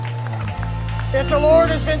If the Lord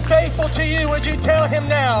has been faithful to you, would you tell him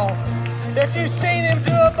now? If you've seen him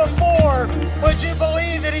do it before, would you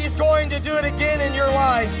believe that he's going to do it again in your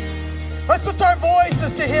life? Let's lift our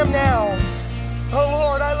voices to him now. Oh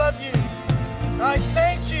Lord, I love you. I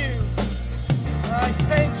thank you. I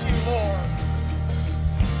thank you, Lord.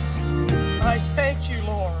 I thank you,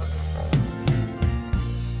 Lord.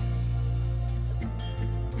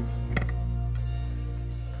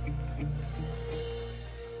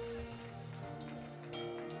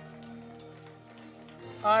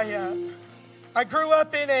 I grew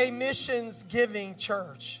up in a missions giving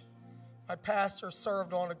church. My pastor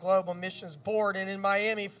served on a global missions board, and in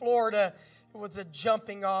Miami, Florida, it was a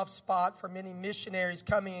jumping off spot for many missionaries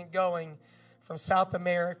coming and going from South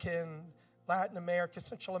America and Latin America,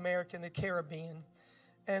 Central America, and the Caribbean.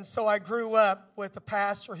 And so I grew up with a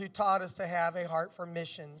pastor who taught us to have a heart for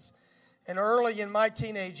missions. And early in my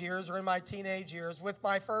teenage years, with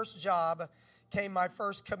my first job, came my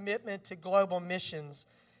first commitment to global missions.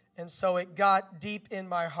 And so it got deep in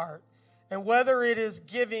my heart. And whether it is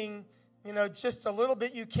giving, just a little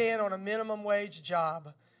bit you can on a minimum wage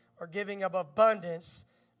job or giving of abundance,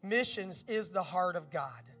 missions is the heart of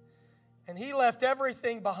God. And he left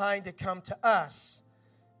everything behind to come to us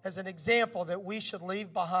as an example that we should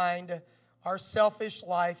leave behind our selfish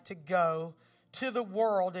life to go to the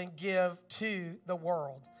world and give to the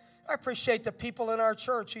world. I appreciate the people in our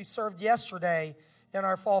church who served yesterday in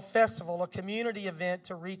our fall festival, a community event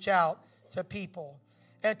to reach out to people.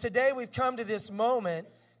 And today we've come to this moment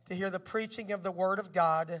to hear the preaching of the Word of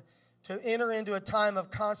God, to enter into a time of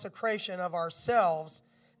consecration of ourselves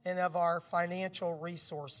and of our financial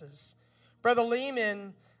resources. Brother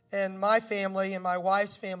Lehman and my family and my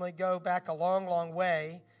wife's family go back a long, long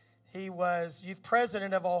way. He was youth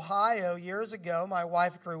president of Ohio years ago. My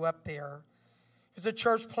wife grew up there. He was a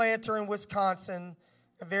church planter in Wisconsin,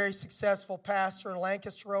 a very successful pastor in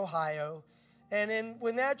Lancaster, Ohio. And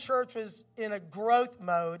when that church was in a growth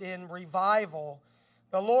mode, in revival,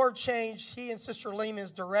 the Lord changed he and Sister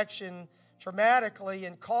Lehman's direction dramatically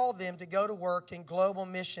and called them to go to work in global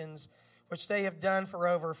missions, which they have done for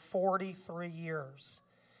over 43 years.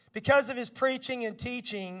 Because of his preaching and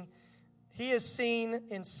teaching, he has seen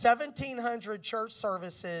in 1,700 church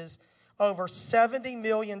services over $70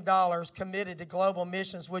 million committed to global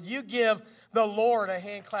missions. Would you give the Lord a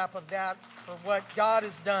hand clap of that for what God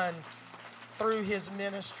has done through his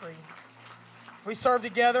ministry? We serve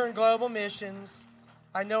together in global missions.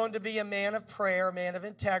 I know him to be a man of prayer, a man of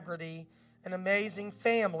integrity, an amazing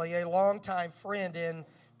family, a longtime friend, and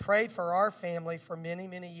prayed for our family for many,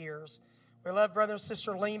 many years. We love Brother and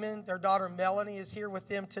Sister Lehman. Their daughter Melanie is here with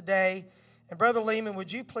them today. And Brother Lehman,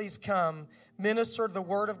 would you please come minister the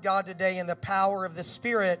Word of God today in the power of the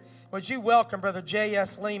Spirit? Would you welcome Brother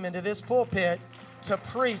J.S. Lehman to this pulpit to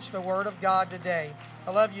preach the Word of God today?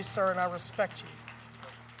 I love you, sir, and I respect you.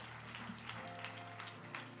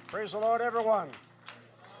 Praise the Lord, everyone.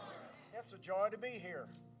 It's a joy to be here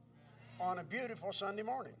on a beautiful Sunday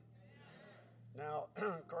morning. Now,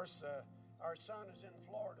 of course, our son is in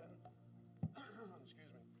Florida, excuse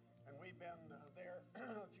me, and we've been there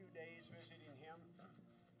a few days visiting him.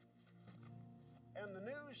 And the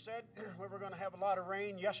news said we were going to have a lot of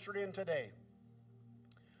rain yesterday and today.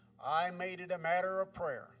 I made it a matter of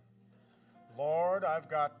prayer. Lord, I've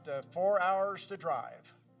got 4 hours to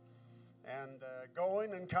drive and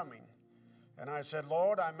going and coming. And I said,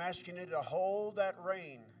 Lord, I'm asking you to hold that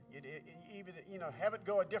rain, have it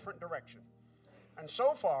go a different direction. And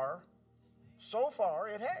so far,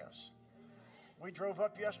 it has. We drove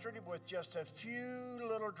up yesterday with just a few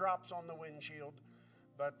little drops on the windshield,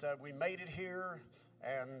 but we made it here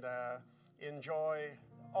and enjoy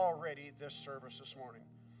already this service this morning.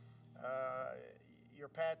 Your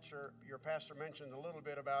pastor mentioned a little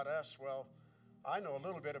bit about us. Well, I know a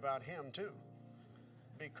little bit about him too,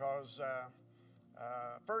 because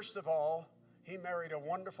first of all, he married a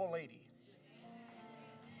wonderful lady.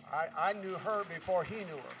 I knew her before he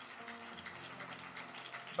knew her.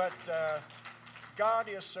 But God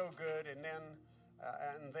is so good, and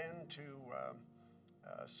then to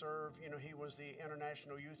serve. He was the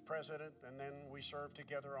International Youth President, and then we served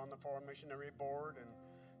together on the Foreign Missionary Board, and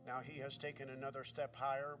now he has taken another step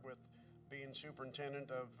higher with being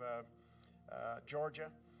superintendent of Georgia.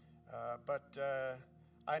 But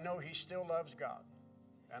I know he still loves God,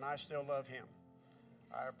 and I still love him.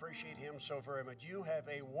 I appreciate him so very much. You have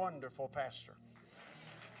a wonderful pastor.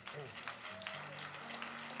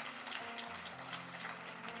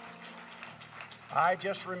 I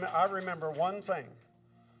remember one thing.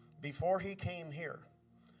 Before he came here,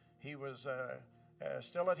 he was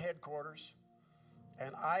still at headquarters,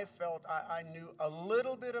 And I felt I knew a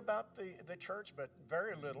little bit about the church, but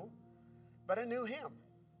very little. But I knew him.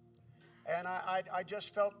 And I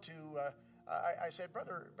just felt I said,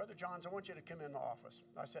 Brother Johns, I want you to come in the office.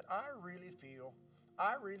 I said, I really feel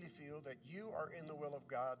that you are in the will of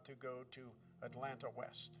God to go to Atlanta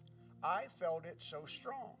West. I felt it so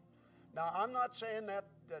strong. Now, I'm not saying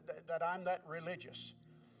that I'm that religious,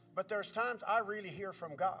 but there's times I really hear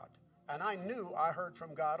from God. And I knew I heard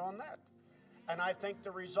from God on that. And I think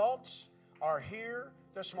the results are here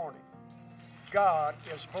this morning. God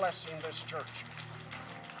is blessing this church.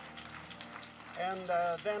 And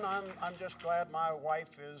then I'm just glad my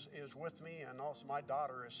wife is with me, and also my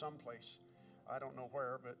daughter is someplace. I don't know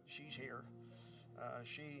where, but she's here.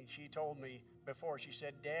 She told me before, she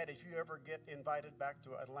said, Dad, if you ever get invited back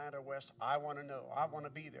to Atlanta West, I want to know. I want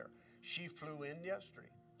to be there. She flew in yesterday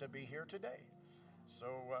to be here today. So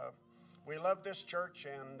we love this church,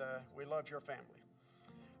 and we love your family.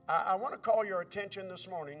 I want to call your attention this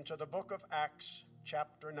morning to the book of Acts,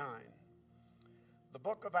 chapter 9. The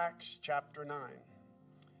book of Acts, chapter 9.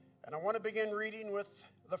 And I want to begin reading with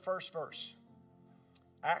the first verse.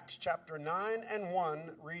 Acts chapter 9 and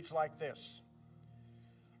 1 reads like this.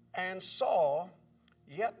 And Saul,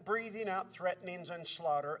 yet breathing out threatenings and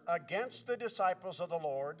slaughter against the disciples of the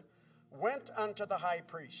Lord, went unto the high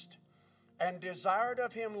priest, and desired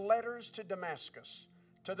of him letters to Damascus,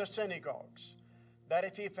 to the synagogues, that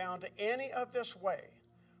if he found any of this way,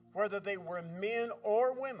 whether they were men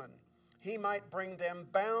or women, he might bring them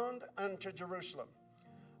bound unto Jerusalem.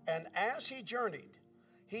 And as he journeyed,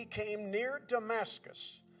 he came near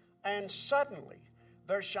Damascus, and suddenly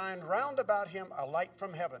there shined round about him a light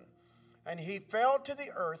from heaven. And he fell to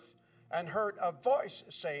the earth, and heard a voice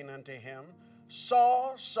saying unto him,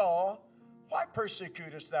 Saul, Saul, why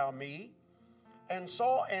persecutest thou me? And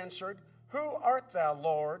Saul answered, Who art thou,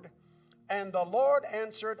 Lord? And the Lord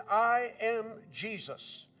answered, I am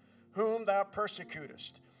Jesus, whom thou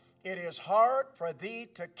persecutest. It is hard for thee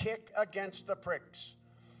to kick against the pricks.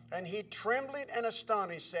 And he, trembling and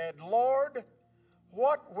astonished, said, Lord,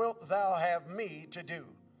 what wilt thou have me to do?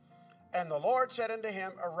 And the Lord said unto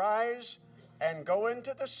him, Arise and go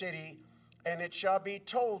into the city, and it shall be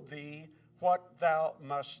told thee what thou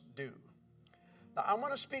must do. Now, I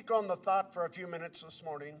want to speak on the thought for a few minutes this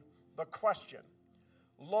morning, the question,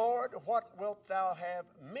 Lord, what wilt thou have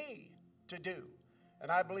me to do?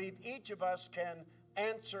 And I believe each of us can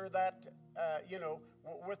answer that,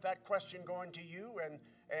 with that question going to you,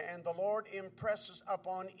 and the Lord impresses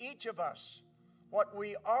upon each of us what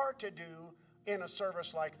we are to do in a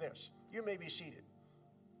service like this. You may be seated.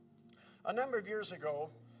 A number of years ago,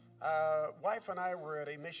 wife and I were at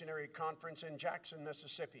a missionary conference in Jackson,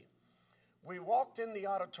 Mississippi. We walked in the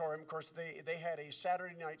auditorium. Of course, they had a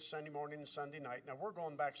Saturday night, Sunday morning, and Sunday night. Now, we're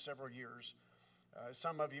going back several years.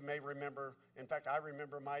 Some of you may remember, in fact, I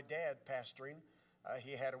remember my dad pastoring.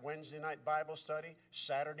 He had a Wednesday night Bible study,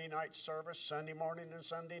 Saturday night service, Sunday morning and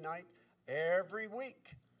Sunday night, every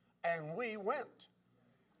week. And we went.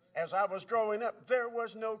 As I was growing up, there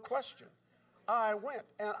was no question. I went.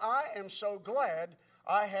 And I am so glad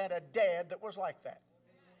I had a dad that was like that.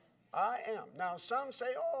 I am. Now, some say,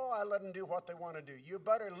 I let them do what they want to do. You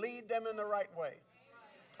better lead them in the right way.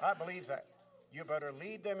 I believe that. You better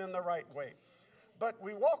lead them in the right way. But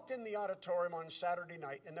we walked in the auditorium on Saturday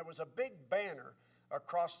night, and there was a big banner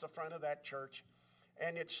across the front of that church,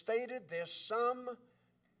 and it stated this: some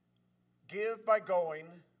give by going,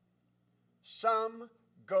 some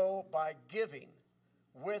go by giving.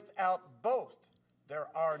 Without both, there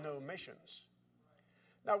are no missions.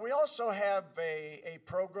 Now, we also have a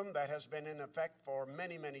program that has been in effect for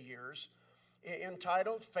many, many years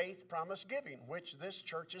entitled Faith Promise Giving, which this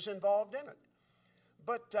church is involved in it.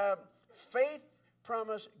 But Faith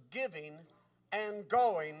Promise Giving and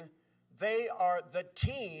Going, they are the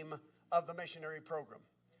team of the missionary program.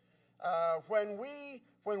 When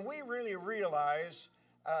we really realize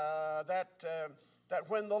that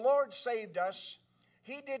when the Lord saved us,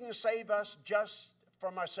 He didn't save us just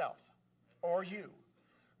for myself or you.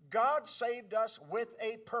 God saved us with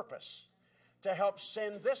a purpose to help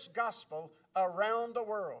send this gospel around the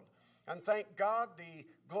world. And thank God the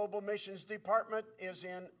Global Missions Department is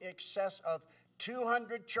in excess of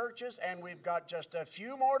 200 churches, and we've got just a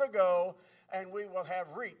few more to go, and we will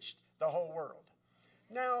have reached the whole world.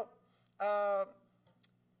 Now, a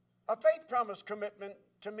faith promise commitment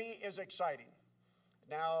to me is exciting.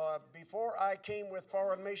 Now, before I came with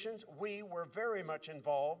Foreign Missions, we were very much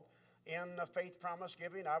involved in the Faith Promise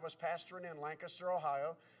Giving. I was pastoring in Lancaster,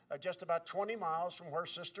 Ohio, just about 20 miles from where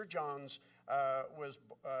Sister Johns was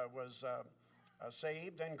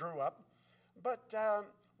saved and grew up. But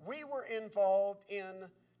we were involved in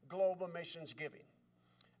global missions giving.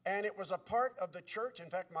 And it was a part of the church. In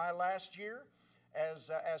fact, my last year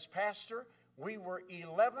as pastor, we were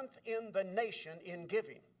 11th in the nation in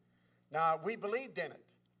giving. Now, we believed in it.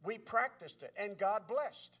 We practiced it, and God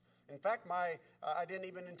blessed. In fact, I didn't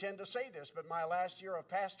even intend to say this, but my last year of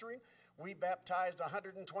pastoring, we baptized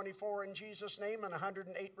 124 in Jesus' name, and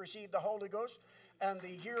 108 received the Holy Ghost. And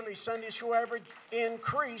the yearly Sunday school average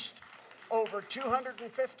increased over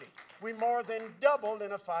 250. We more than doubled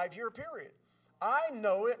in a 5-year period. I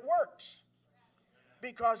know it works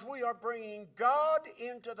because we are bringing God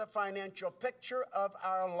into the financial picture of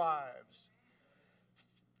our lives.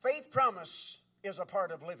 Faith promise is a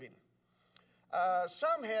part of living.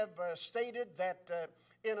 Some have stated that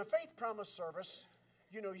in a faith promise service,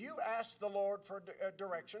 you ask the Lord for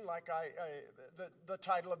direction, like the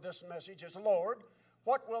title of this message is, Lord,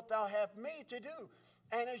 what wilt thou have me to do?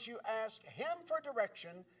 And as you ask him for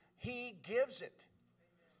direction, he gives it.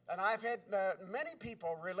 And I've had many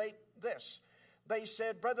people relate this. They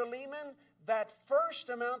said, Brother Lehman, that first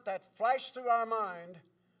amount that flashed through our mind,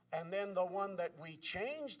 and then the one that we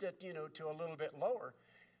changed it, to a little bit lower,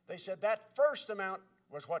 they said that first amount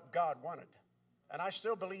was what God wanted. And I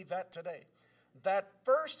still believe that today. That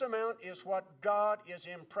first amount is what God is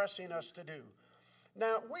impressing us to do.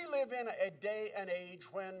 Now, we live in a day and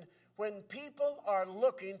age when people are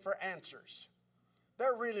looking for answers.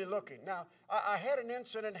 They're really looking. Now, I had an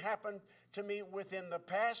incident happen to me within the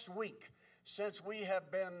past week since we have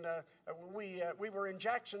been, we were in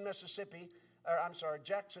Jacksonville,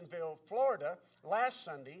 Florida last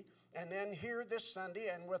Sunday, and then here this Sunday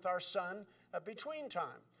and with our son between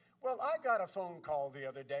time. Well, I got a phone call the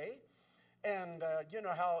other day, and you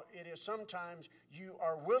know how it is sometimes you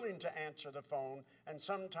are willing to answer the phone, and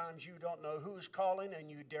sometimes you don't know who's calling and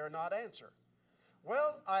you dare not answer.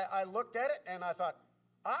 Well, I looked at it and I thought,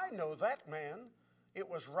 I know that man. It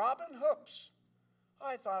was Robin Hoops.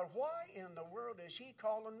 I thought, why in the world is he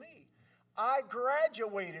calling me? I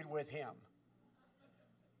graduated with him.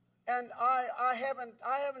 And I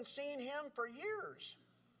haven't seen him for years.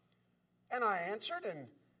 And I answered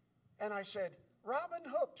and I said, Robin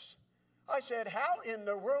Hoops. I said, how in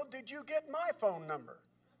the world did you get my phone number?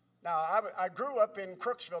 Now, I grew up in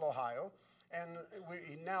Crooksville, Ohio, and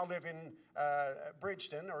we now live in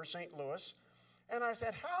Bridgeton or St. Louis. And I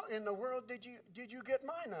said, how in the world did you get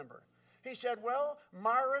my number? He said, well,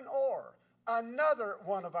 Myron Orr, another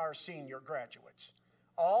one of our senior graduates,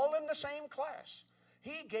 all in the same class.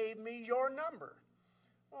 He gave me your number.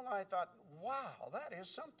 Well, I thought, wow, that is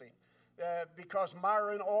something. Because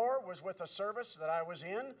Myron Orr was with a service that I was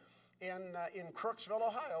in Crooksville,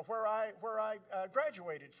 Ohio, where I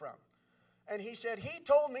graduated from. And he said, he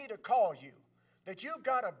told me to call you, that you've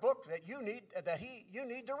got a book that you need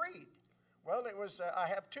to read. Well, it was, I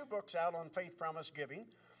have 2 books out on faith promise giving,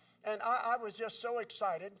 and I was just so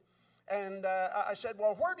excited. And I said,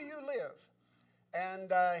 well, where do you live?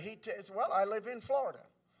 And he said, well, I live in Florida.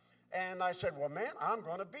 And I said, well, man, I'm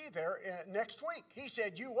going to be there next week. He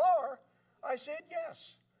said, you are? I said,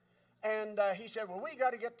 yes. And he said, well, we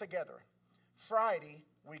got to get together. Friday,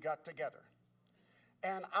 we got together.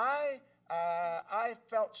 And I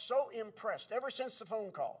felt so impressed. Ever since the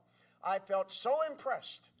phone call, I felt so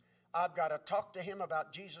impressed. I've got to talk to him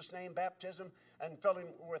about Jesus' name baptism and filling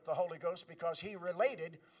with the Holy Ghost, because he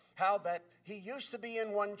related how that he used to be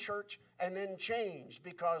in one church and then changed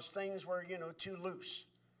because things were, too loose.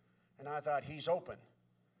 And I thought, he's open.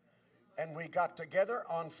 And we got together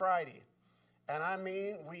on Friday. And I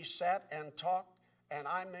mean, we sat and talked, and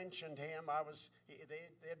I mentioned him.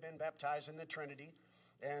 They had been baptized in the Trinity.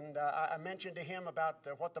 And I mentioned to him about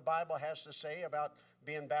what the Bible has to say about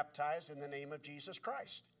being baptized in the name of Jesus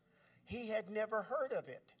Christ. He had never heard of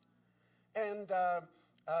it. And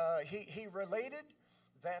he related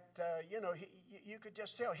that, you could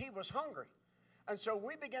just tell he was hungry. And so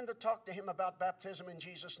we began to talk to him about baptism in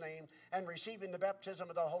Jesus' name and receiving the baptism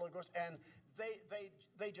of the Holy Ghost, and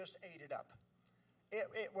they just ate it up.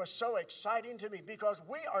 It was so exciting to me, because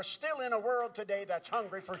we are still in a world today that's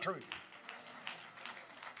hungry for truth.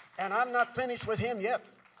 And I'm not finished with him yet.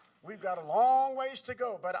 We've got a long ways to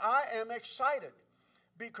go, but I am excited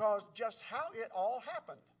because just how it all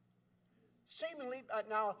happened. Seemingly,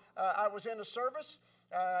 I was in a service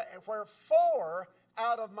where 4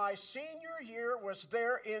 out of my senior year was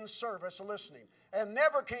there in service listening and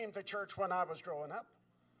never came to church when I was growing up.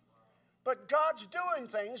 But God's doing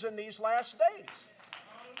things in these last days.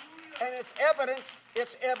 And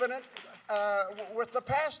it's evident with the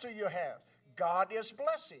pastor you have. God is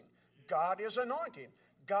blessing. God is anointing.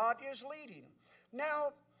 God is leading.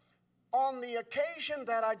 Now, on the occasion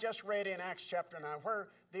that I just read in Acts chapter 9, where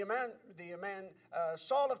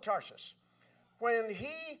Saul of Tarsus, when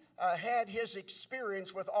he had his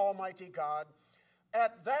experience with Almighty God,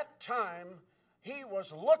 at that time he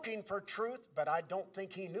was looking for truth, but I don't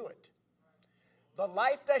think he knew it. The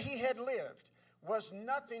life that he had lived was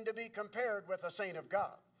nothing to be compared with a saint of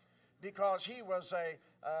God, because he was a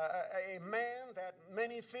man that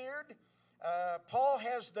many feared. Paul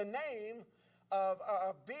has the name of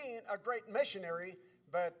being a great missionary,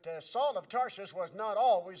 but Saul of Tarsus was not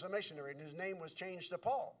always a missionary, and his name was changed to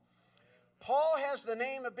Paul. Paul has the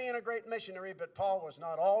name of being a great missionary, but Paul was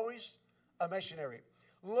not always a missionary.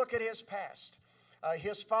 Look at his past.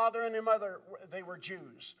 His father and his mother, they were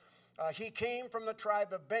Jews. He came from the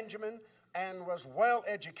tribe of Benjamin and was well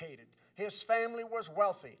educated. His family was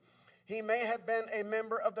wealthy. He may have been a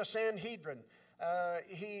member of the Sanhedrin.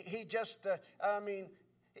 He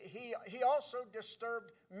also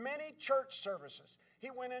disturbed many church services. He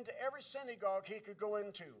went into every synagogue he could go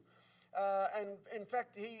into. And in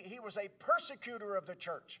fact, he was a persecutor of the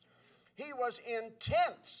church. He was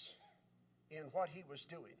intense in what he was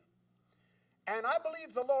doing. And I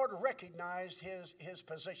believe the Lord recognized his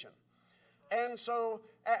position. And so,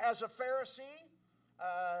 as a Pharisee,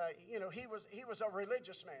 he was a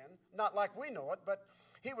religious man, not like we know it, but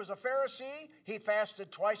he was a Pharisee. He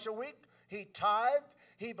fasted twice a week. He tithed.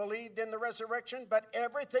 He believed in the resurrection, but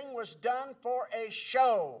everything was done for a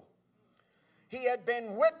show. He had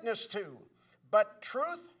been witnessed to, but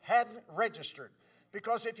truth hadn't registered.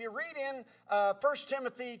 Because if you read in 1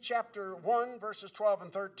 Timothy chapter 1, verses 12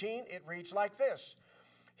 and 13, it reads like this.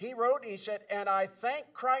 He wrote, he said, "And I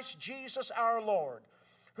thank Christ Jesus our Lord,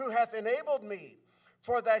 who hath enabled me,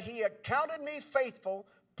 for that he had counted me faithful,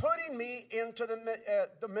 putting me into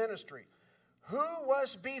the ministry, who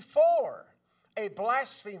was before a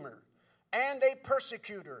blasphemer and a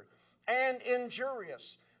persecutor and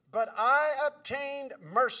injurious. But I obtained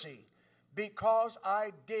mercy because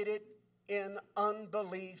I did it in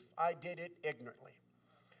unbelief. I did it ignorantly."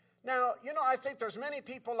 Now, I think there's many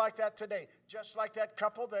people like that today, just like that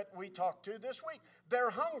couple that we talked to this week.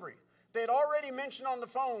 They're hungry. They'd already mentioned on the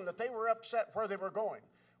phone that they were upset where they were going.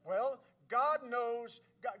 Well, God knows.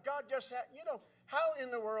 God just had, how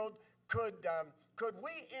in the world could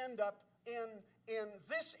we end up in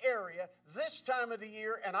this area this time of the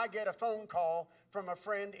year, and I get a phone call from a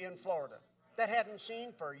friend in Florida that hadn't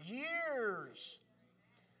seen for years?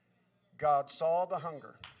 God saw the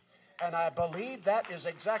hunger. And I believe that is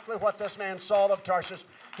exactly what this man Saul of Tarsus,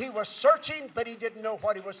 he was searching, but he didn't know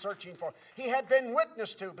what he was searching for. He had been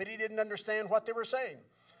witnessed to, but he didn't understand what they were saying.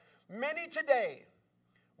 Many today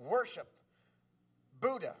worship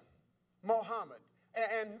Buddha, Mohammed,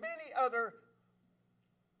 and many other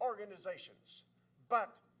organizations,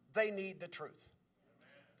 but they need the truth.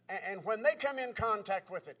 And when they come in contact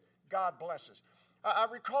with it, God blesses. I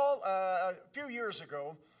recall a few years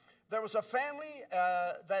ago, there was a family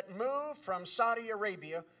that moved from Saudi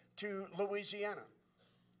Arabia to Louisiana.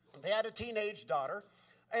 They had a teenage daughter,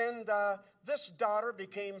 and this daughter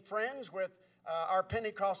became friends with our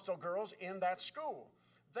Pentecostal girls in that school.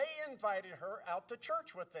 They invited her out to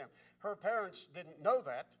church with them. Her parents didn't know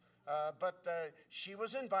that, but she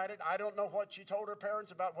was invited. I don't know what she told her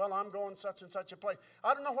parents about, well, I'm going such and such a place.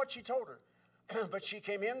 I don't know what she told her, but she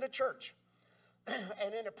came into church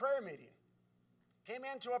and in a prayer meeting. Came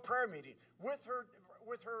into a prayer meeting with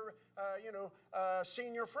her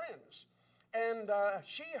senior friends. And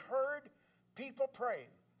she heard people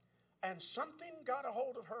praying. And something got a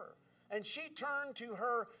hold of her. And she turned to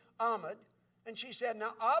her Ahmed, and she said,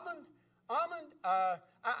 "Now, Ahmed,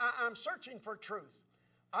 I'm searching for truth.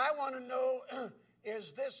 I want to know,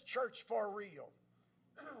 is this church for real?"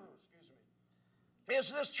 Excuse me.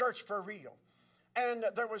 "Is this church for real?" And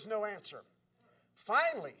there was no answer.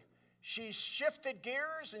 Finally, she shifted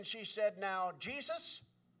gears and she said, "Now, Jesus,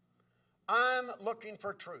 I'm looking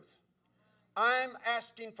for truth. I'm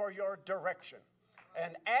asking for your direction."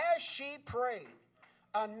 And as she prayed,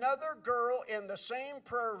 another girl in the same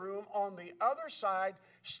prayer room on the other side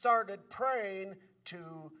started praying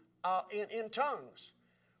in tongues,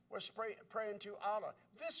 was praying to Allah.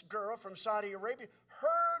 This girl from Saudi Arabia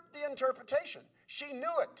heard the interpretation. She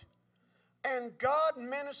knew it. And God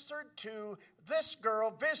ministered to this girl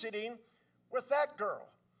visiting with that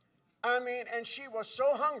girl. And she was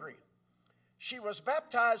so hungry. She was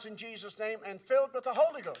baptized in Jesus' name and filled with the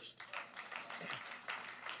Holy Ghost.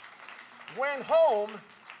 Went home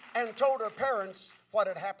and told her parents what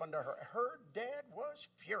had happened to her. Her dad was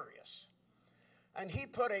furious. And he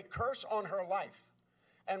put a curse on her life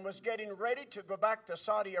and was getting ready to go back to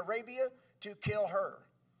Saudi Arabia to kill her.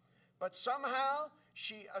 But somehow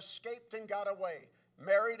she escaped and got away.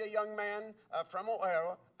 married a young man from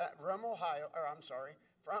Ohio,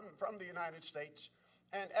 from the United States.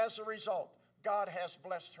 And as a result, God has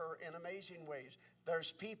blessed her in amazing ways.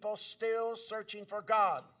 There's people still searching for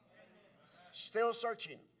God. Still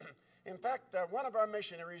searching. In fact, one of our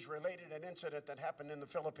missionaries related an incident that happened in the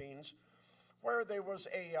Philippines where there was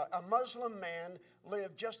a Muslim man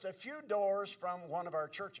lived just a few doors from one of our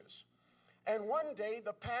churches. And one day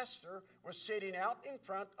the pastor was sitting out in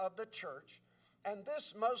front of the church, and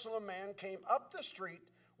this Muslim man came up the street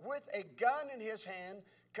with a gun in his hand,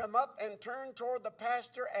 come up and turned toward the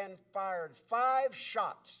pastor and fired 5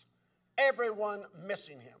 shots, everyone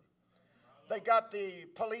missing him. They got the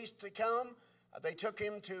police to come. They took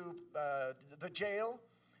him to the jail.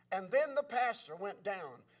 And then the pastor went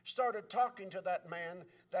down, started talking to that man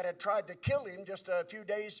that had tried to kill him just a few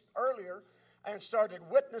days earlier, and started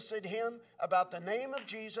witnessing him about the name of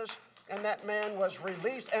Jesus. And that man was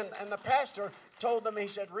released. And the pastor told them, he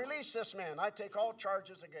said, release this man. I take all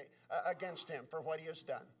charges against him for what he has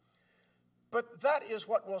done. But that is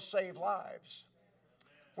what will save lives.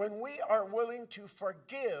 When we are willing to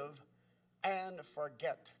forgive and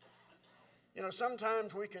forget. You know,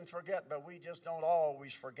 sometimes we can forget, but we just don't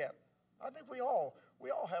always forget. I think we all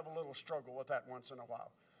have a little struggle with that once in a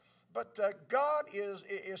while. But God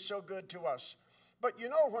is so good to us. But you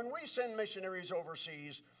know, when we send missionaries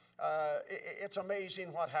overseas, it's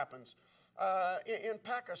amazing what happens. In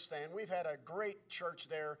Pakistan, we've had a great church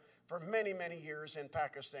there for many, many years in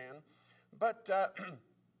Pakistan. But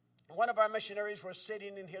one of our missionaries was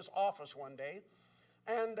sitting in his office one day,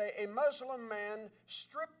 and a Muslim man,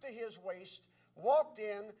 stripped to his waist, walked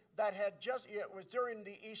in that had just, it was during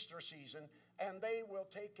the Easter season, and they will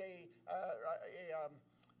take a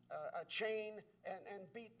chain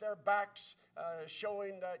and beat their backs,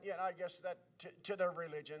 showing that, you know, I guess that to their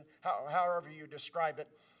religion, however you describe it.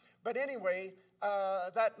 But anyway,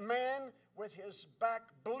 that man with his back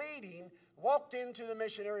bleeding walked into the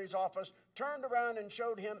missionary's office, turned around and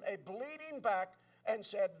showed him a bleeding back, and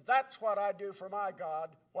said, that's what I do for my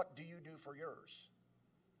God. What do you do for yours?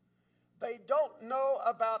 They don't know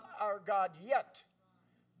about our God yet,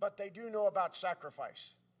 but they do know about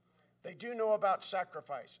sacrifice. They do know about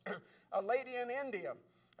sacrifice. A lady in India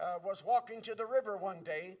was walking to the river one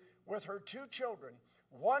day with her 2 children.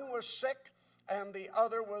 One was sick and the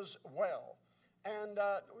other was well. And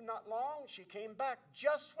not long, she came back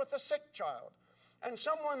just with a sick child. And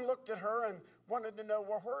someone looked at her and wanted to know,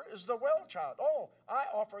 well, where is the well child? Oh, I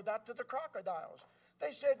offered that to the crocodiles.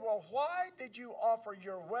 They said, well, why did you offer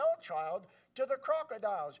your well child to the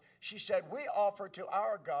crocodiles? She said, we offer to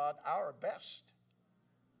our God our best.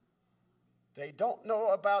 They don't know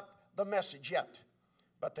about the message yet,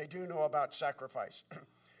 but they do know about sacrifice.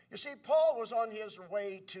 You see, Paul was on his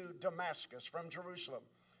way to Damascus from Jerusalem,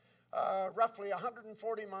 roughly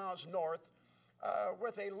 140 miles north,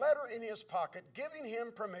 with a letter in his pocket giving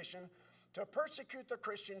him permission to persecute the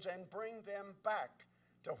Christians and bring them back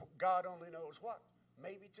to God only knows what,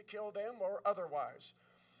 maybe to kill them or otherwise.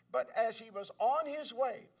 But as he was on his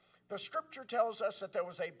way, the scripture tells us that there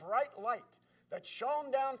was a bright light that shone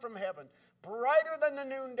down from heaven, brighter than the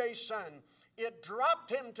noonday sun. It dropped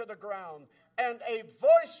him to the ground, and a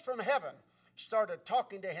voice from heaven started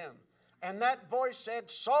talking to him. And that voice said,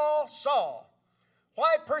 Saul, Saul,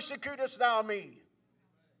 why persecutest thou me?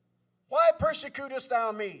 Why persecutest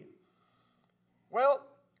thou me? Well,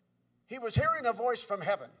 he was hearing a voice from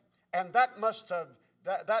heaven, and that must have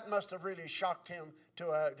really shocked him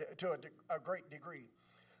to a great degree.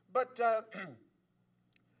 But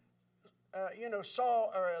you know,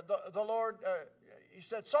 Saul, or the Lord, he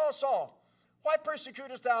said, Saul, Saul, why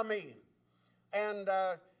persecutest thou me? And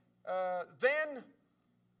then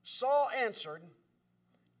Saul answered,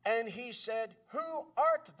 and he said, who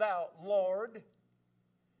art thou, Lord?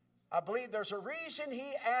 I believe there's a reason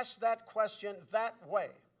he asked that question that way.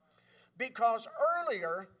 Because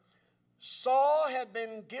earlier, Saul had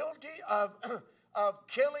been guilty of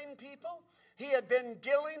killing people. He had been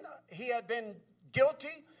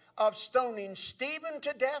guilty of stoning Stephen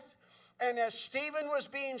to death. And as Stephen was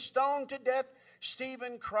being stoned to death,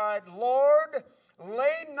 Stephen cried, Lord,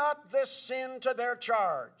 lay not this sin to their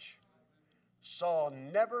charge. Saul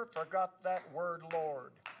never forgot that word,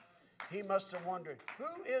 Lord. He must have wondered,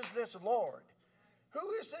 who is this Lord?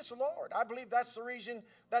 Who is this Lord? I believe that's the reason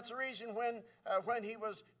when he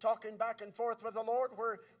was talking back and forth with the Lord,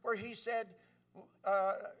 where he said,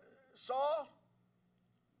 Saul,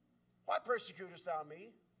 why persecutest thou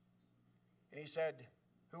me? And he said,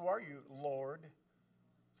 who are you, Lord?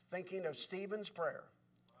 Thinking of Stephen's prayer.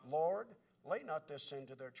 Lord, lay not this sin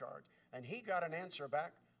to their charge. And he got an answer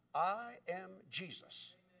back, I am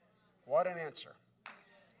Jesus. What an answer.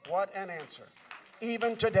 What an answer.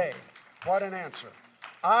 Even today, what an answer.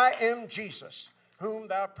 I am Jesus, whom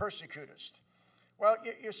thou persecutest. Well,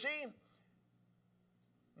 you see,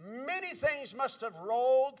 many things must have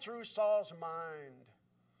rolled through Saul's mind.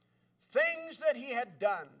 Things that he had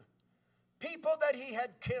done, people that he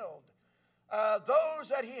had killed, those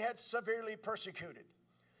that he had severely persecuted.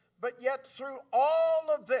 But yet through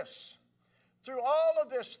all of this,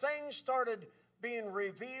 things started being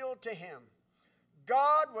revealed to him.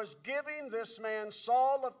 God was giving this man,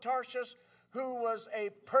 Saul of Tarsus, who was a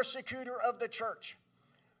persecutor of the church.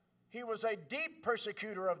 He was a deep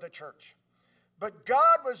persecutor of the church. But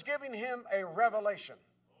God was giving him a revelation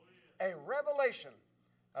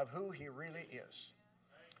of who he really is.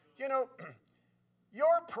 You know,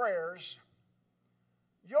 your prayers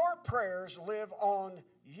live on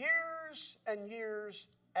years and years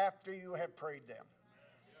after you have prayed them.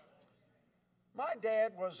 My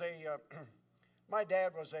dad was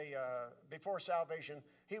before salvation,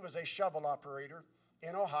 he was a shovel operator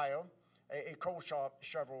in Ohio, a coal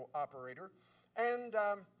shovel operator. And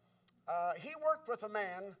he worked with a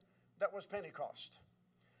man that was Pentecost.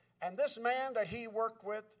 And this man that he worked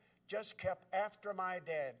with just kept after my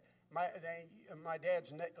dad. My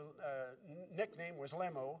dad's nickname was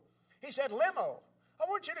Limo. He said, Limo, I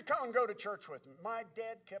want you to come and go to church with me. My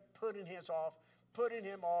dad kept putting him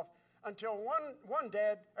off, until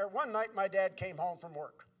one night my dad came home from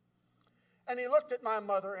work. And he looked at my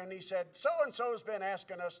mother and he said, so-and-so's been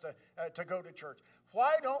asking us to go to church.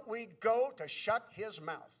 Why don't we go to shut his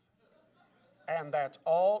mouth? And that's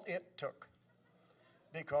all it took.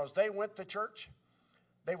 Because they went to church.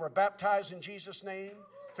 They were baptized in Jesus' name,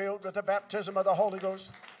 filled with the baptism of the Holy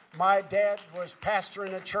Ghost. My dad was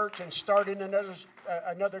pastoring a church and starting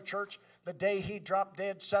another church the day he dropped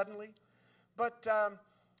dead suddenly. But I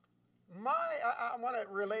want to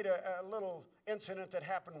relate a little incident that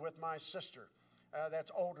happened with my sister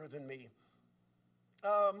that's older than me.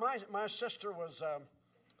 My sister was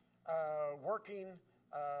working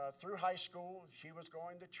through high school. She was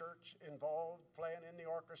going to church, involved, playing in the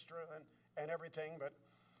orchestra and everything. But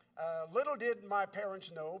little did my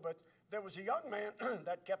parents know, but there was a young man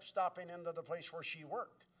that kept stopping into the place where she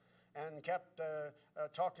worked and kept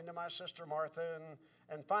talking to my sister Martha.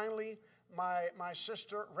 And finally, my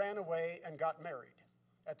sister ran away and got married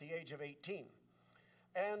at the age of 18.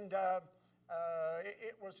 And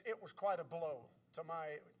it was quite a blow to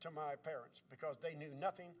my parents because they knew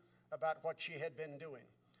nothing about what she had been doing.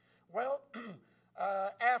 Well,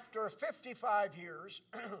 after 55 years,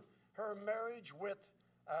 her marriage with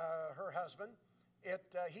her husband,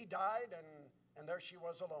 he died, and there she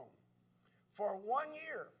was alone. For 1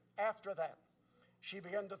 year after that, she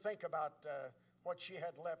began to think about what she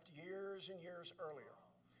had left years and years earlier.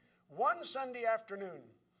 One Sunday afternoon,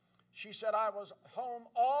 she said, I was home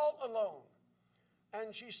all alone.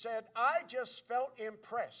 And she said, I just felt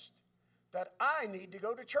impressed that I need to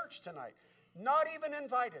go to church tonight. Not even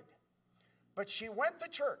invited. But she went to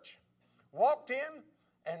church, walked in,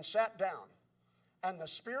 and sat down. And the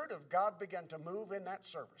Spirit of God began to move in that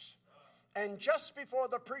service. And just before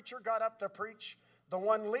the preacher got up to preach, the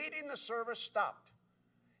one leading the service stopped.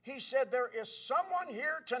 He said, there is someone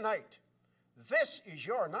here tonight. This is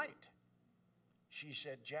your night. She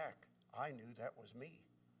said, Jack, I knew that was me.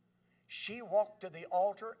 She walked to the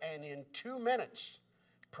altar and in 2 minutes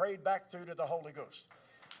prayed back through to the Holy Ghost.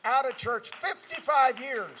 Out of church 55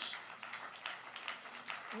 years.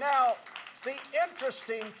 Now, the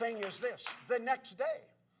interesting thing is this. The next day,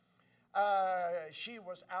 she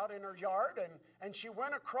was out in her yard and she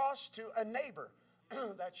went across to a neighbor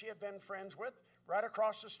that she had been friends with right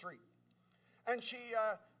across the street. And she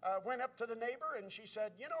went up to the neighbor and she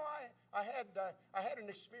said, you know, I had an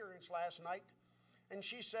experience last night. And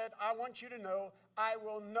she said, I want you to know I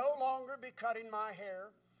will no longer be cutting my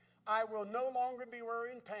hair. I will no longer be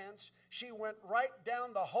wearing pants. She went right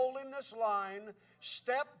down the holiness line,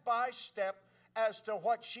 step by step, as to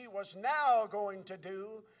what she was now going to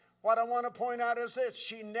do. What I want to point out is this.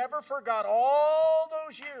 She never forgot all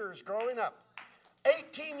those years growing up.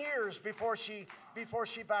 18 years before she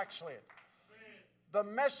backslid. The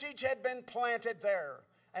message had been planted there,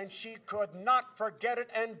 and she could not forget it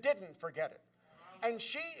and didn't forget it. And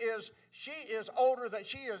she is older than,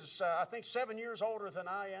 I think 7 years older than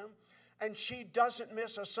I am. And she doesn't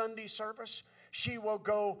miss a Sunday service. She will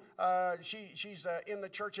go, she's in the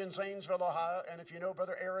church in Zanesville, Ohio. And if you know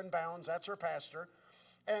Brother Aaron Bounds, that's her pastor.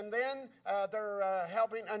 And then they're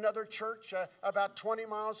helping another church about 20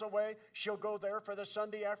 miles away. She'll go there for the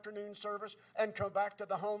Sunday afternoon service and come back to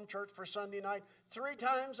the home church for Sunday night 3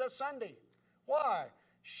 times a Sunday. Why?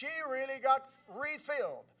 She really got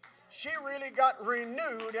refilled. She really got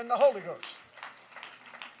renewed in the Holy Ghost.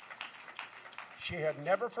 She had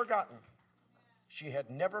never forgotten. She had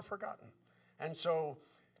never forgotten. And so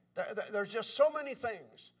there's just so many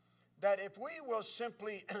things that if we will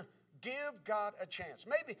simply give God a chance.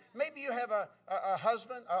 Maybe you have a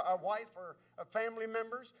husband, a wife, or family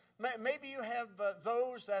members. Maybe you have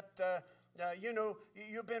those that,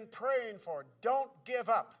 you've been praying for. Don't give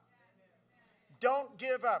up. Don't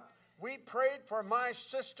give up. We prayed for my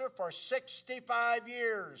sister for 65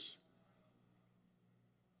 years.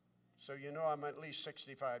 So you know I'm at least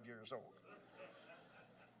 65 years old.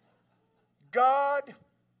 God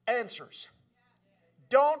answers.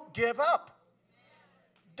 Don't give up.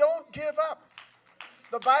 Don't give up.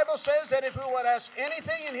 The Bible says that if we would ask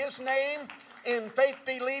anything in His name, in faith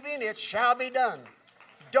believing, it shall be done.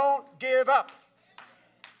 Don't give up.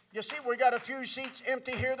 You see, we got a few seats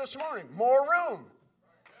empty here this morning. More room.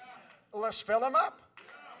 Let's fill them up.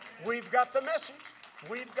 We've got the message.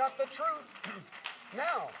 We've got the truth.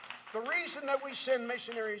 Now, the reason that we send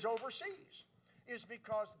missionaries overseas is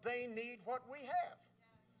because they need what we have.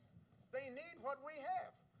 They need what we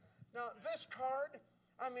have. Now, this card,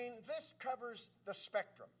 this covers the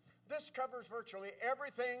spectrum. This covers virtually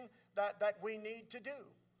everything that we need to do.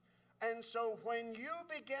 And so when you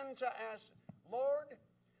begin to ask, Lord,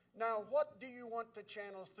 now what do you want to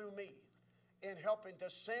channel through me in helping to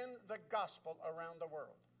send the gospel around the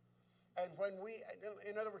world? And when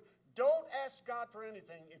in other words, don't ask God for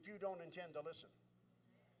anything if you don't intend to listen.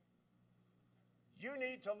 You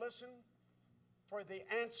need to listen for the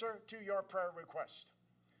answer to your prayer request.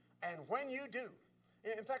 And when you do,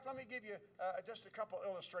 in fact, let me give you just a couple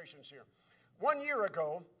illustrations here. 1 year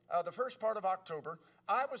ago, the first part of October,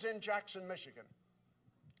 I was in Jackson, Michigan.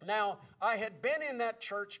 Now, I had been in that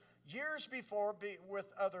church years before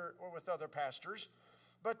with other pastors,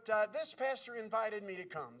 but this pastor invited me to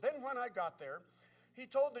come. Then when I got there, he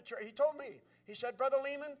told me, he said, Brother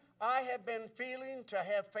Lehman, I have been feeling to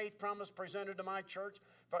have faith promise presented to my church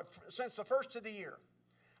since the first of the year.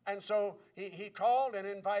 And so he called and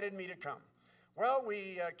invited me to come. Well,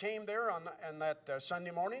 we came there on that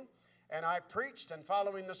Sunday morning, and I preached, and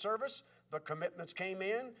following the service, the commitments came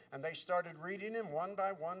in, and they started reading them one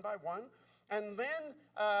by one by one. And then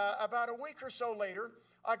about a week or so later,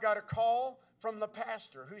 I got a call from the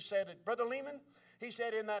pastor who said, Brother Lehman, he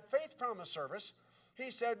said, in that faith promise service, he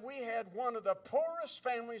said, we had one of the poorest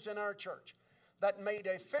families in our church that made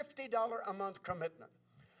a $50 a month commitment.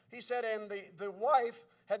 He said, and the wife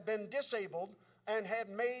had been disabled and had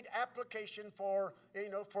made application for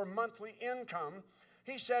monthly income.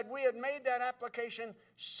 He said, we had made that application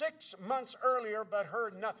 6 months earlier, but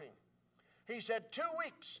heard nothing. He said, 2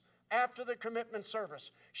 weeks after the commitment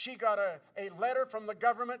service, she got a letter from the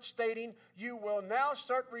government stating, you will now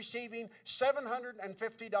start receiving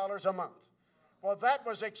 $750 a month. Well, that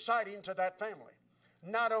was exciting to that family.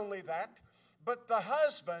 Not only that, but the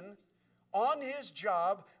husband, on his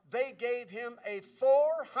job, they gave him a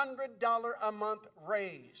 $400 a month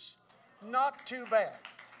raise. Not too bad.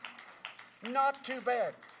 Not too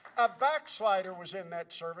bad. A backslider was in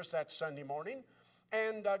that service that Sunday morning,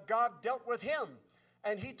 and God dealt with him.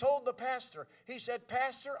 And he told the pastor, he said,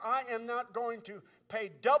 Pastor, I am not going to pay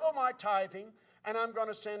double my tithing, and I'm going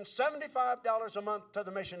to send $75 a month to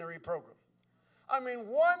the missionary program.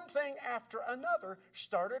 One thing after another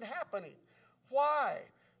started happening. Why?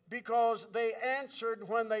 Because they answered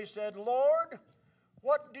when they said, Lord,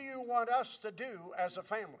 what do you want us to do as a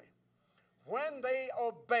family? When they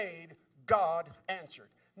obeyed, God answered.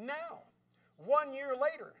 Now, 1 year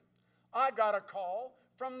later, I got a call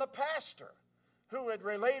from the pastor who had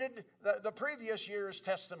related the previous year's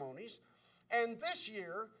testimonies. And this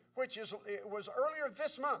year, it was earlier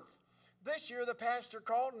this month, this year the pastor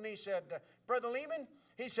called and he said, Brother Lehman,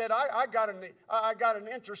 he said, I got an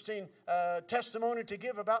interesting testimony to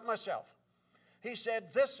give about myself. He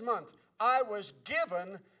said, this month I was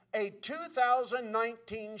given a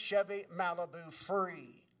 2019 Chevy Malibu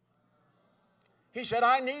free. He said,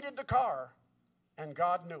 I needed the car, and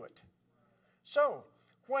God knew it. So,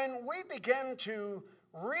 when we begin to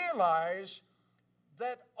realize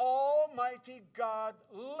that Almighty God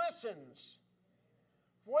listens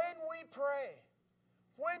when we pray,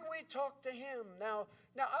 when we talk to Him. Now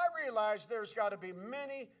I realize there's got to be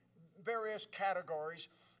many various categories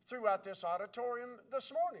throughout this auditorium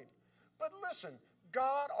this morning. But listen,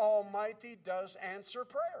 God Almighty does answer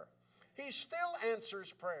prayer. He still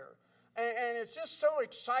answers prayer. And it's just so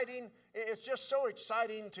exciting. It's just so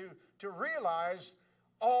exciting to realize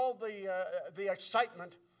all the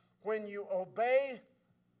excitement when you obey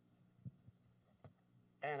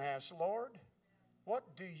and ask, Lord, what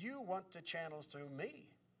do you want to channel through me?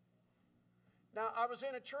 Now, I was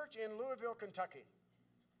in a church in Louisville, Kentucky,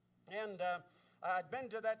 and I'd been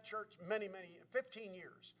to that church 15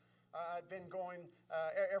 years. I'd been going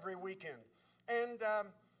every weekend. And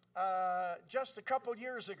just a couple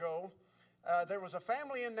years ago, there was a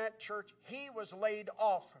family in that church. He was laid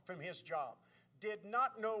off from his job. Did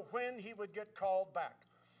not know when he would get called back.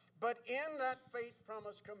 But in that faith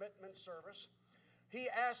promise commitment service, he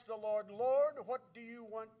asked the Lord, Lord, what do you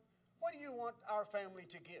want our family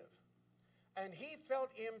to give? And he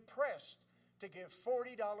felt impressed to give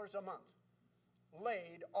 $40 a month,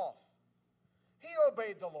 laid off. He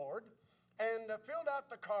obeyed the Lord and filled out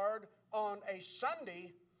the card on a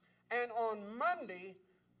Sunday, and on Monday,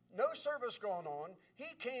 no service going on,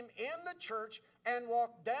 he came in the church and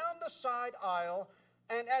walked down the side aisle,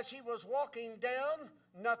 and as he was walking down,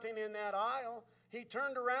 nothing in that aisle, he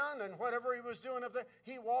turned around, and whatever he was doing up there,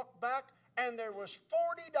 he walked back, and there was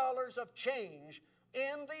 $40 of change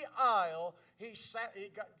in the aisle. He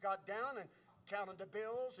got down and counted the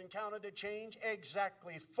bills and counted the change,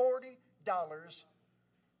 exactly $40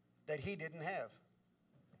 that he didn't have.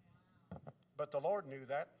 But the Lord knew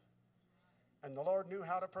that, and the Lord knew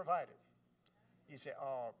how to provide it. You say,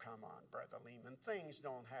 oh, come on, Brother Lehman, things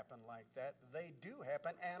don't happen like that. They do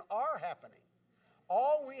happen and are happening.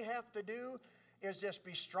 All we have to do is just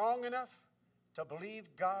be strong enough to believe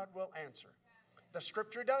God will answer. The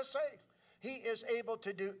scripture does say he is able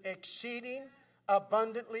to do exceeding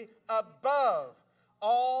abundantly above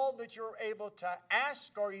all that you're able to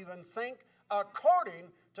ask or even think,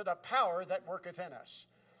 according to the power that worketh in us.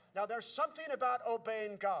 Now, there's something about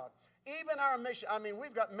obeying God. Even our mission,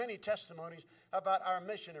 we've got many testimonies about our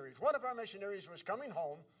missionaries. One of our missionaries was coming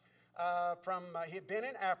home he'd been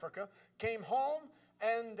in Africa, came home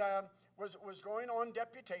and was going on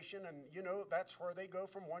deputation. And, you know, that's where they go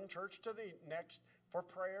from one church to the next for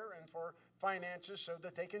prayer and for finances so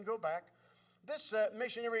that they can go back. This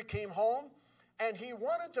missionary came home, and he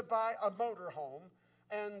wanted to buy a motor home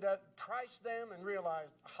and priced them and realized,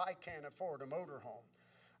 I can't afford a motor home.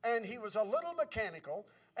 And he was a little mechanical,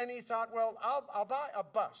 and he thought, well, I'll buy a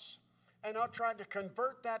bus, and I'll try to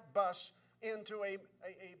convert that bus into a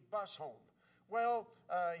bus home. Well,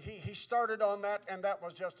 he started on that, and that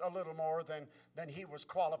was just a little more than he was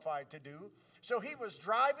qualified to do. So he was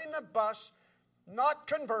driving the bus, not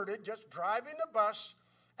converted, just driving the bus,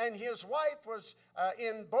 and his wife was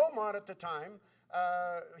in Beaumont at the time.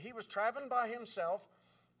 He was traveling by himself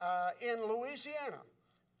in Louisiana,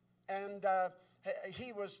 and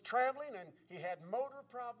he was traveling, and he had motor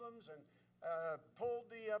problems, and pulled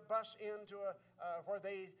the bus into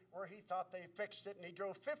where he thought they fixed it, and he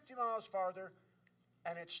drove 50 miles farther,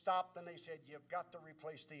 and it stopped, and they said, you've got to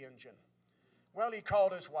replace the engine. Well, he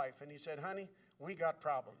called his wife, and he said, honey, we got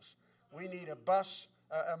problems. We need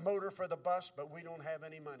a motor for the bus, but we don't have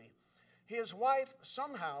any money. His wife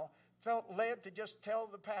somehow felt led to just tell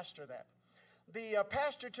the pastor that. The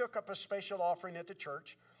pastor took up a special offering at the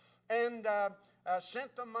church and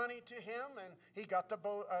sent the money to him, and he got the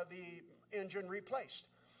engine replaced.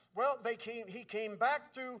 Well, he came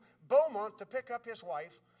back through Beaumont to pick up his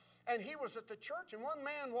wife, and he was at the church, and one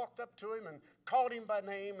man walked up to him and called him by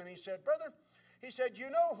name, and he said, brother, he said, you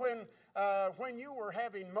know when you were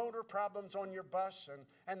having motor problems on your bus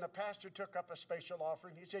and the pastor took up a special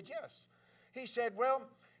offering? He said, yes. He said,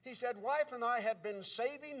 wife and I had been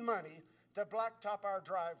saving money to blacktop our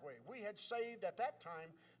driveway. We had saved at that time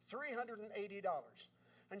 $380.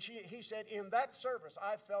 And he said, in that service,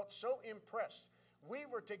 I felt so impressed. We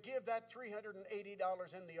were to give that $380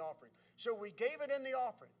 in the offering. So we gave it in the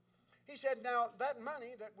offering. He said, now that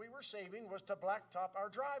money that we were saving was to blacktop our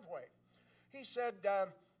driveway. He said,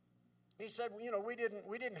 you know, we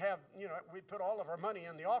didn't have, you know, we put all of our money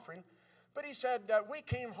in the offering. But he said, we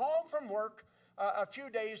came home from work a few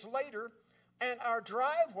days later, and our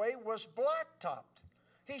driveway was blacktopped.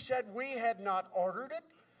 He said, we had not ordered it.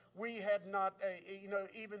 We had not,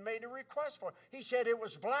 even made a request for it. He said it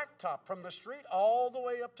was blacktop from the street all the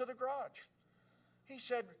way up to the garage. He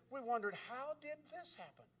said, we wondered, how did this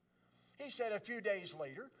happen? He said, a few days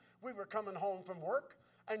later, we were coming home from work,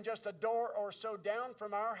 and just a door or so down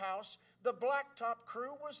from our house, the blacktop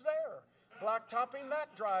crew was there, blacktopping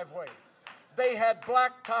that driveway. They had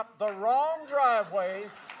blacktopped the wrong driveway,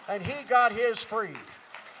 and he got his free.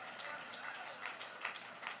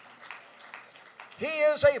 He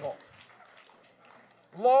is able.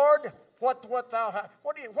 Lord, what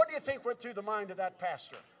do you think went through the mind of that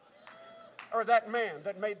pastor or that man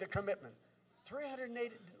that made the commitment?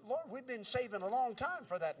 380. Lord, we've been saving a long time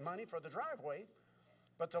for that money for the driveway,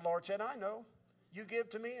 but the Lord said, I know. You give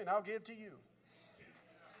to me, and I'll give to you.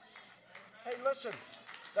 Hey, listen.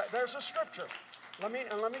 There's a scripture. Let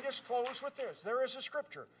me just close with this. There is a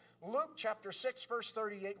scripture, Luke chapter 6, verse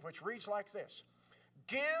 38, which reads like this.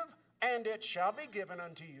 Give, and it shall be given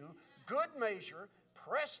unto you, good measure,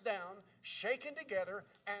 pressed down, shaken together,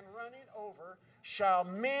 and running over, shall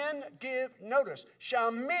men give, notice,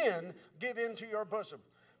 shall men give into your bosom.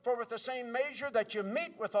 For with the same measure that you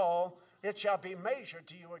meet withal, it shall be measured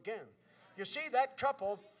to you again. You see, that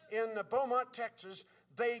couple in Beaumont, Texas,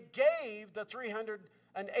 they gave the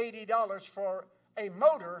 $380 for a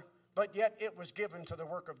motor, but yet it was given to the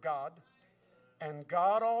work of God. And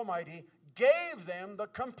God Almighty gave them the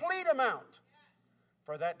complete amount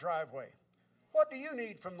for that driveway. What do you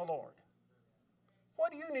need from the Lord?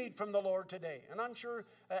 What do you need from the Lord today? And I'm sure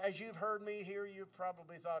as you've heard me here, you've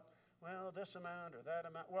probably thought, well, this amount or that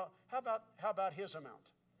amount. Well, how about his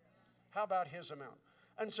amount? How about his amount?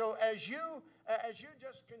 And so as you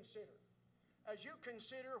just consider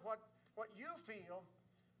what you feel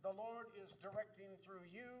the Lord is directing through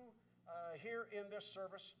you here in this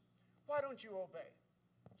service, why don't you obey?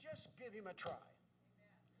 Just give him a try.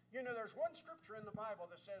 You know, there's one scripture in the Bible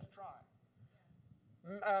that says try.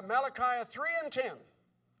 Malachi 3 and 10,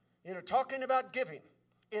 you know, talking about giving.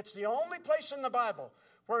 It's the only place in the Bible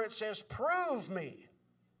where it says, prove me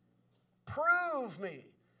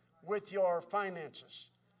with your finances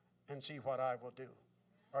and see what I will do.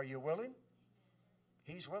 Are you willing?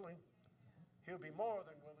 He's willing. He'll be more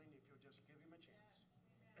than willing if you'll just give him a chance.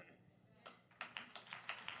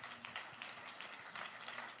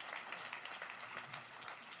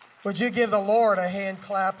 Would you give the Lord a hand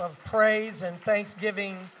clap of praise and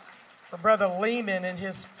thanksgiving for Brother Lehman and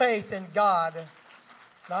his faith in God? And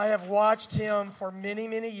I have watched him for many,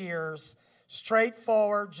 many years.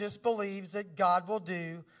 Straightforward, just believes that God will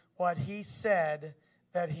do what he said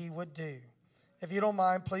that he would do. If you don't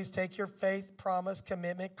mind, please take your faith, promise,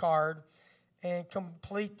 commitment card and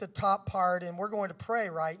complete the top part. And we're going to pray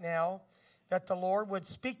right now that the Lord would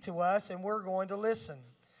speak to us, and we're going to listen.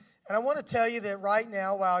 And I want to tell you that right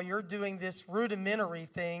now, while you're doing this rudimentary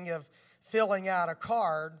thing of filling out a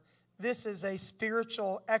card, this is a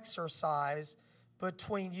spiritual exercise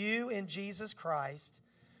between you and Jesus Christ,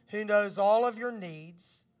 who knows all of your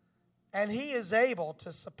needs, and he is able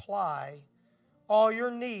to supply all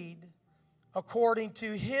your need according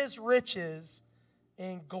to his riches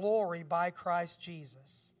in glory by Christ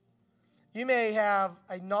Jesus. You may have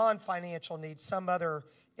a non-financial need, some other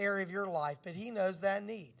area of your life, but he knows that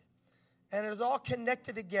need. And it is all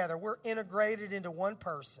connected together. We're integrated into one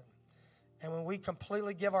person. And when we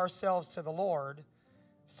completely give ourselves to the Lord, it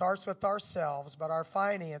starts with ourselves, but our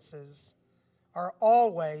finances are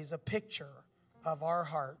always a picture of our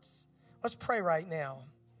hearts. Let's pray right now.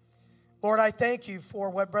 Lord, I thank you for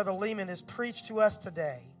what Brother Lehman has preached to us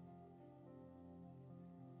today.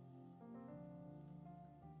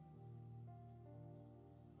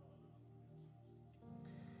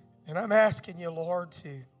 And I'm asking you, Lord,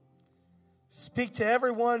 to speak to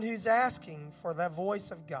everyone who's asking for that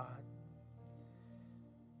voice of God.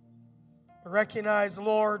 We recognize,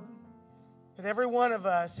 Lord, that every one of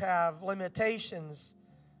us have limitations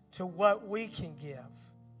to what we can give.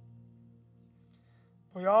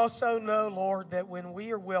 We also know, Lord, that when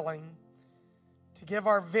we are willing to give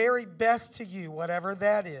our very best to you, whatever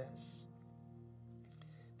that is,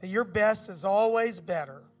 that your best is always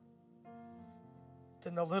better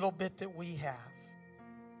than the little bit that we have.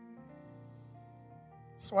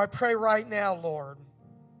 So I pray right now, Lord,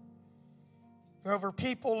 over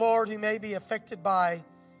people, Lord, who may be affected by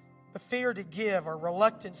the fear to give or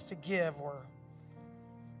reluctance to give.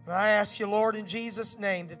 And I ask you, Lord, in Jesus'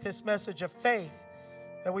 name, that this message of faith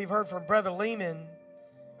that we've heard from Brother Lehman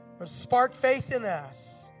would spark faith in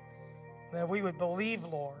us, that we would believe,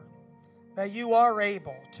 Lord, that you are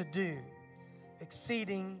able to do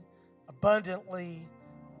exceeding abundantly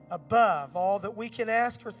above all that we can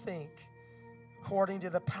ask or think, according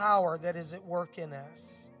to the power that is at work in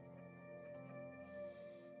us.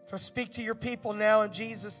 So speak to your people now in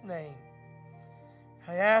Jesus' name.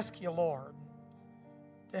 I ask you, Lord,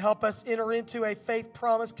 to help us enter into a faith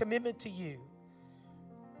promise commitment to you.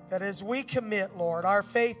 That as we commit, Lord, our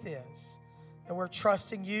faith is that we're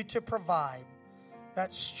trusting you to provide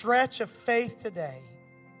that stretch of faith today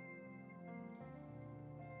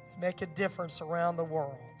to make a difference around the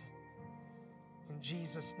world. In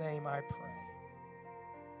Jesus' name I pray.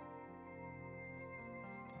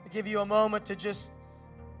 I give you a moment to just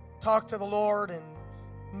talk to the Lord and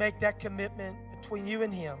make that commitment between you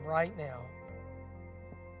and him right now.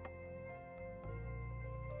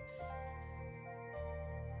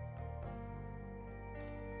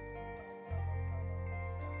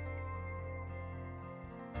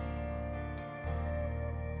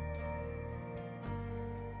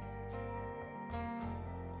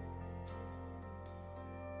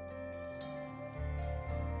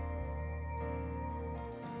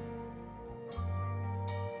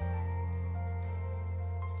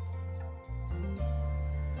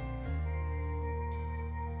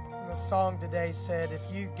 The song today said, if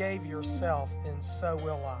you gave yourself, then so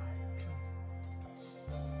will I.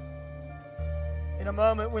 In a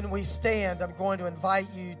moment when we stand, I'm going to invite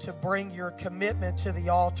you to bring your commitment to the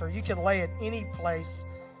altar. You can lay it any place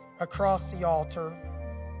across the altar.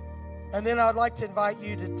 And then I'd like to invite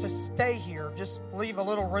you to stay here. Just leave a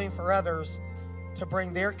little room for others to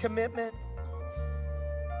bring their commitment.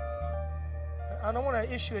 I don't want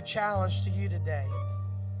to issue a challenge to you today.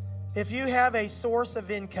 If you have a source of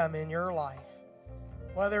income in your life,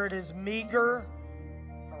 whether it is meager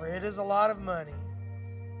or it is a lot of money,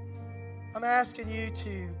 I'm asking you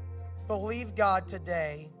to believe God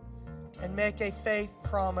today and make a faith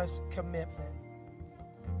promise commitment.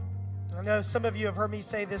 I know some of you have heard me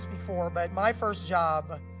say this before, but my first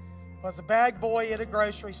job was a bag boy at a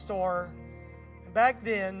grocery store. And back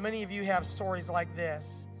then, many of you have stories like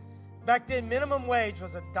this. Back then, minimum wage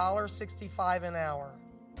was $1.65 an hour.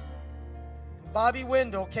 And Bobby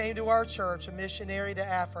Wendell came to our church, a missionary to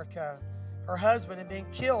Africa. Her husband had been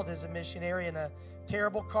killed as a missionary in a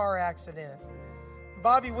terrible car accident.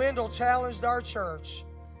 Bobby Wendell challenged our church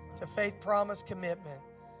to faith promise commitment.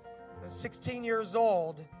 At 16 years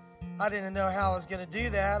old, I didn't know how I was going to do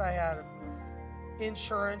that. I had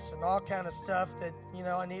insurance and all kind of stuff that,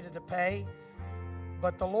 I needed to pay.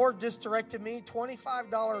 But the Lord just directed me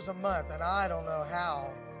 $25 a month, and I don't know how.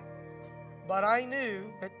 But I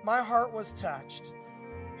knew that my heart was touched,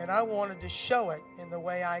 and I wanted to show it in the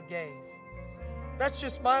way I gave. That's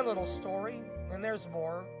just my little story, and there's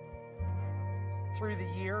more through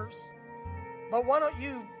the years. But why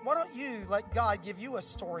don't you let God give you a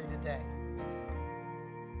story today?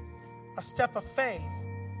 A step of faith,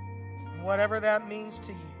 whatever that means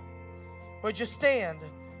to you. Would you stand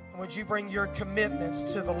and would you bring your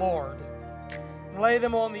commitments to the Lord and lay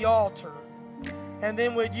them on the altar? And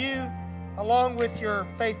then would you, along with your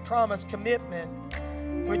faith promise commitment,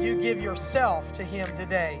 would you give yourself to Him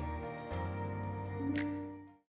today?